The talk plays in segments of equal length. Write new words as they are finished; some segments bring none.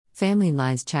Family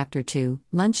Lies Chapter 2,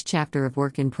 Lunch Chapter of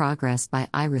Work in Progress by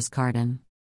Iris Carden.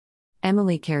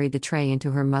 Emily carried the tray into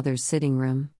her mother's sitting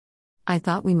room. "I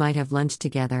thought we might have lunch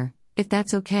together, if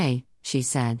that's okay," she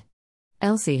said.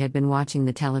 Elsie had been watching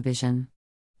the television.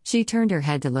 She turned her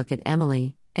head to look at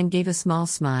Emily, and gave a small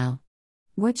smile.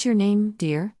 "What's your name,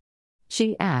 dear?"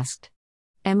 she asked.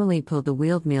 Emily pulled the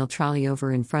wheeled meal trolley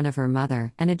over in front of her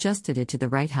mother and adjusted it to the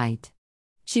right height.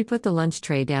 She put the lunch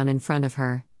tray down in front of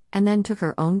her, and then took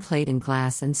her own plate and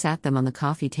glass and sat them on the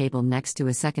coffee table next to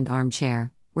a second armchair,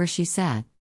 where she sat.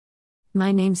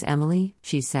 "My name's Emily,"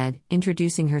 she said,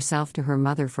 introducing herself to her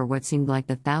mother for what seemed like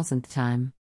the 1,000th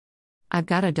time. "I've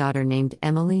got a daughter named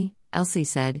Emily," Elsie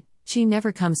said. "She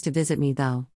never comes to visit me,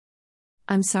 though."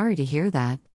 "I'm sorry to hear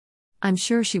that. I'm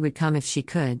sure she would come if she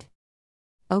could."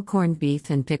 "Oh, corned beef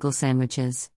and pickle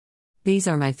sandwiches. These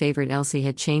are my favorite." Elsie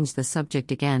had changed the subject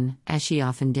again, as she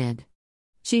often did.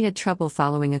 She had trouble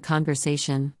following a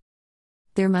conversation.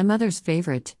 "They're my mother's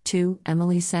favorite, too,"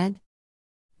 Emily said.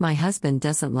 "My husband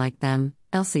doesn't like them,"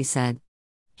 Elsie said.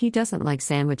 "He doesn't like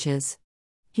sandwiches.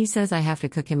 He says I have to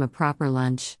cook him a proper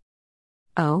lunch."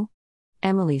 "Oh?"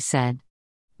 Emily said.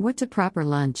 "What's a proper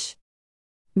lunch?"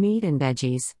 "Meat and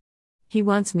veggies. He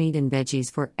wants meat and veggies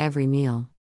for every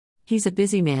meal. He's a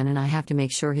busy man and I have to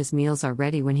make sure his meals are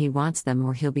ready when he wants them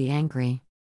or he'll be angry."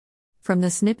 From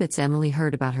the snippets Emily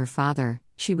heard about her father,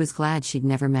 she was glad she'd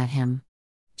never met him.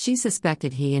 She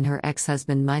suspected he and her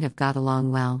ex-husband might have got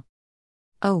along well.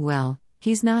 "Oh well,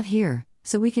 he's not here,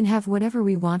 so we can have whatever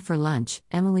we want for lunch,"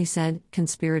 Emily said,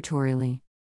 conspiratorially.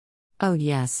 "Oh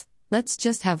yes, let's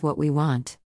just have what we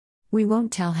want. We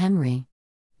won't tell Henry.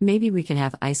 Maybe we can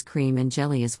have ice cream and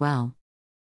jelly as well.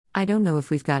 I don't know if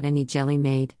we've got any jelly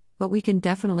made, but we can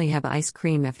definitely have ice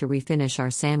cream after we finish our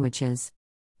sandwiches."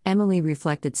 Emily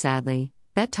reflected sadly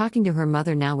that talking to her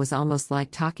mother now was almost like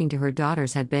talking to her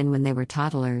daughters had been when they were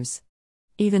toddlers.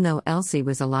 Even though Elsie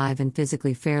was alive and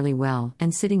physically fairly well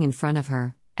and sitting in front of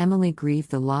her, Emily grieved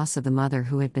the loss of the mother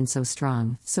who had been so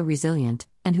strong, so resilient,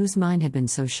 and whose mind had been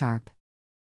so sharp.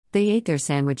 They ate their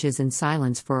sandwiches in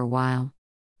silence for a while.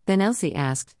 Then Elsie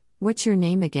asked, "What's your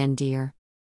name again, dear?"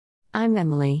 "I'm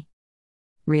Emily."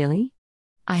 "Really?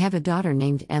 I have a daughter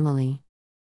named Emily."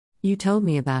 "You told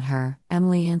me about her,"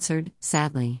 Emily answered,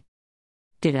 sadly.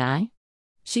 "Did I?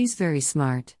 She's very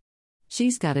smart.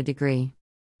 She's got a degree.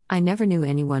 I never knew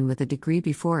anyone with a degree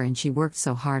before and she worked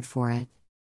so hard for it.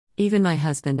 Even my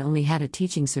husband only had a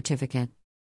teaching certificate.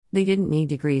 They didn't need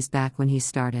degrees back when he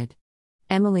started.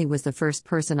 Emily was the first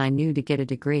person I knew to get a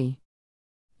degree."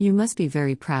 "You must be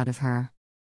very proud of her."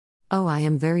 "Oh, I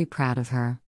am very proud of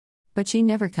her. But she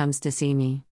never comes to see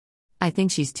me. I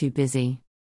think she's too busy.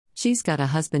 She's got a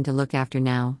husband to look after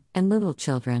now, and little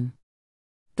children."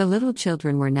 The little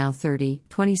children were now 30,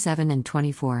 27 and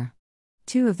 24.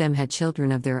 2 of them had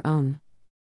children of their own.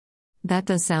 "That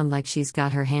does sound like she's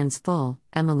got her hands full,"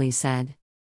 Emily said.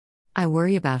 "I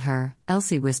worry about her,"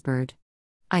 Elsie whispered.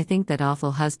 "I think that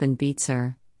awful husband beats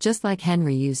her, just like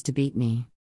Henry used to beat me."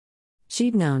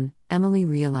 She'd known, Emily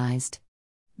realized.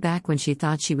 Back when she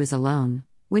thought she was alone,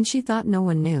 when she thought no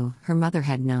one knew, her mother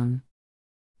had known.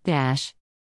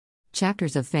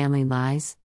 Chapters of Family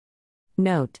Lies.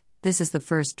 Note: this is the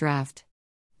first draft.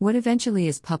 What eventually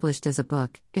is published as a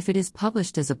book, if it is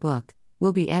published as a book,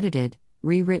 will be edited,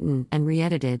 rewritten, and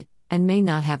re-edited, and may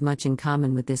not have much in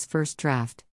common with this first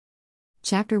draft.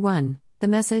 Chapter 1, The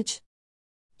Message.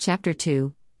 Chapter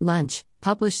 2, Lunch,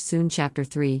 published soon. Chapter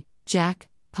 3, Jack,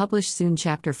 published soon.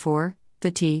 Chapter 4,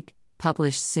 Fatigue,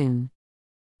 published soon.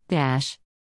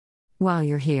 While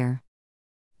you're here,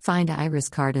 find Iris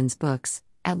Carden's books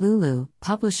at Lulu,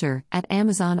 publisher, at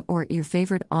Amazon, or your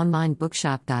favorite online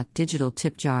bookshop. Digital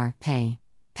tip jar, pay,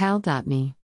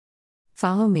 pal.me.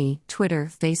 Follow me, Twitter,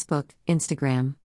 Facebook, Instagram.